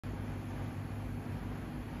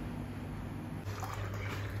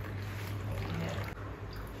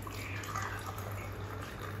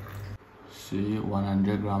See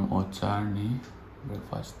 100 gram oats ni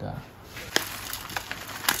breakfast da.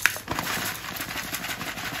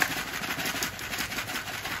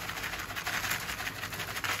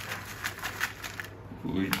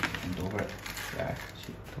 Ui, over. Ya,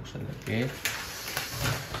 si tosa lagi.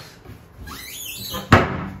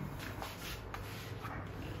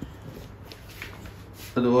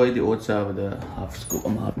 Otherwise, the oats have the half scoop.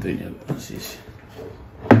 I'm half doing it.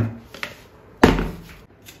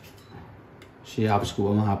 She half scoop.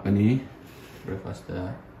 I'm half any breakfast.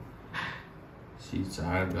 She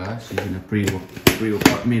charga. She's in a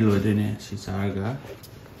pre-workout meal with it. She charga.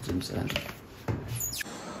 Jimson.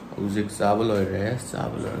 Uzik sabalo re.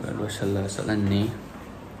 Sabalo re. Loshalla salani.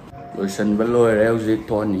 Loshan balo re. Uzik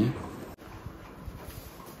Tony.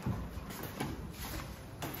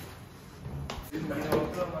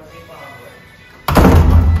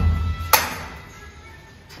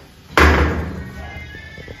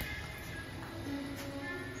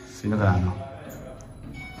 Sino ka ano?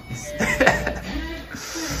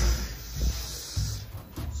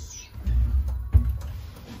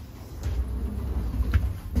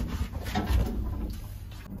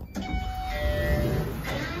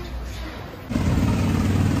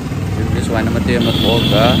 This one naman tayo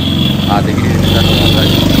mag-boga. Ate gini na naman.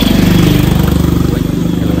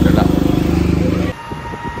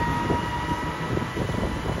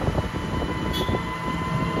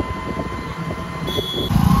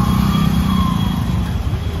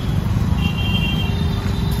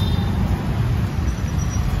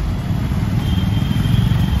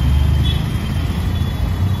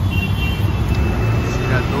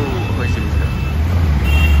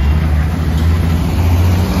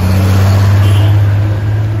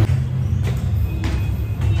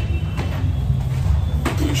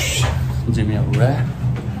 Jimmy Aura.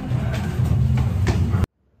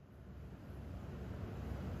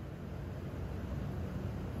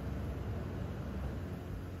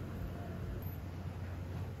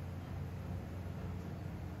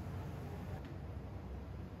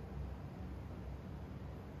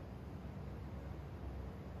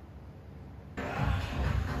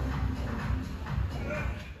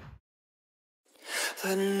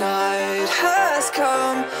 The night has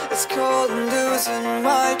come, it's cold and losing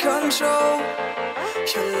my control.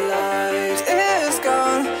 Your light is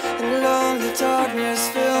gone, and lonely darkness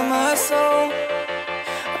fill my soul.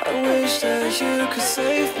 I wish that you could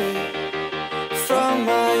save me from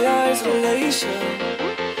my isolation.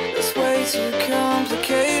 It's way too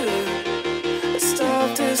complicated. Let's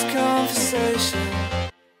stop this conversation.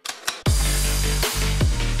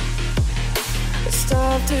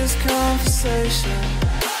 Stop this conversation.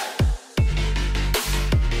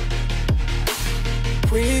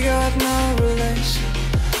 We got no relation.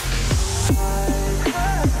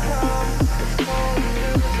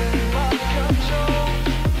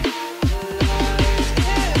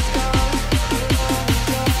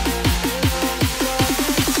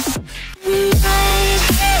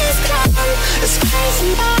 It's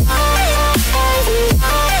crazy.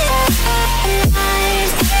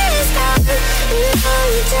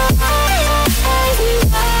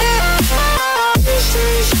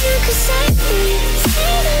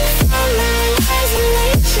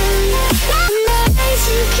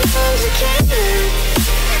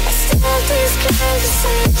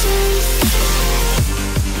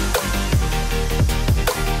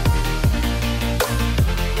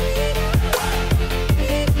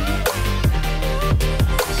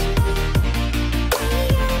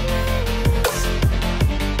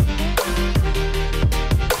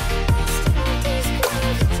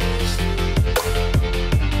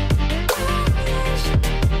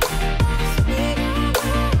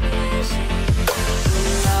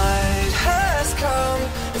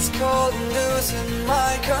 Losing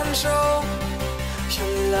my control.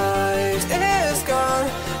 Your light is gone,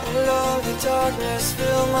 and lonely darkness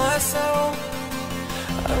fill my soul.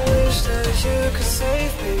 I wish that you could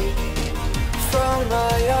save me from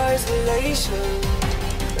my isolation.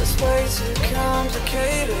 It's way too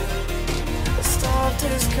complicated. Let's stop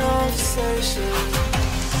this conversation.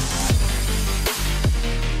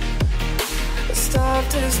 Let's stop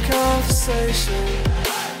this conversation.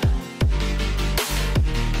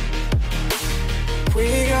 We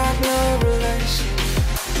got no relation.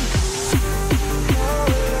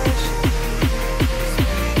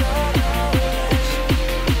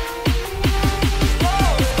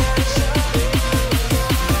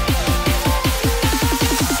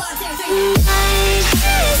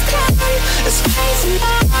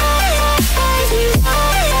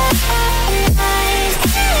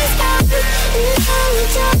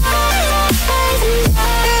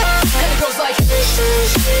 And it goes like, you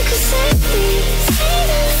could save me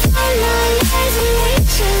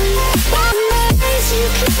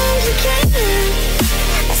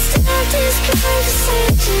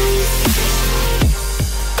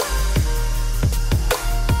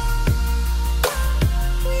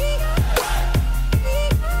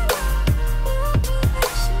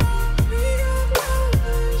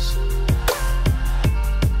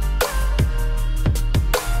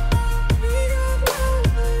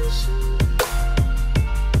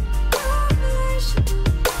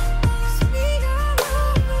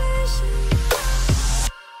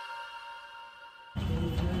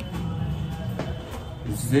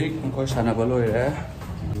Zig ko sana baloy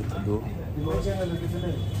ado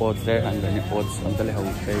pods re hangani pods antale hau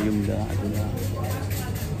pe yumda aduna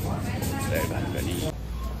re hangani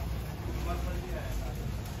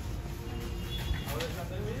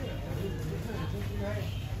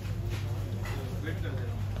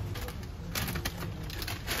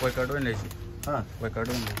koi kadon le ha koi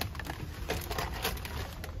kadon le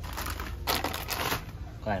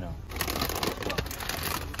kai no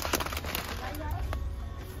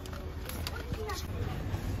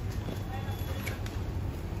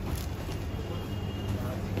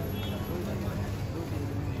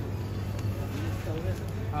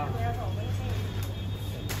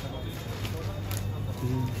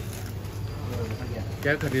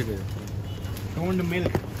क्या खरीद रहे हो? Toned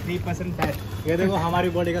milk 3% fat. ये देखो हमारी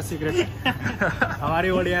body का secret है।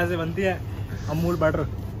 हमारी बॉडी ऐसे बनती है, अमूल बटर।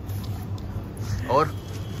 और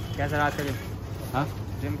कैसा रहा आज का जिम? हाँ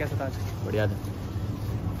जिम कैसा था आज? बढ़िया था।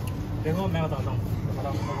 देखो मैं बताता हूँ,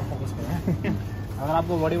 फोकस करें। अगर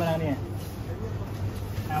आपको बॉडी बनानी है,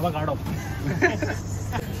 एवोकाडो।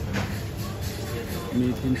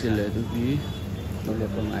 मीटिंग चले तो कि तो ले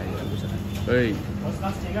पर आए कुछ नहीं। ओए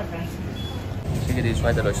बस ठीक है friends. Sige, di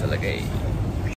sway talo siya lagay.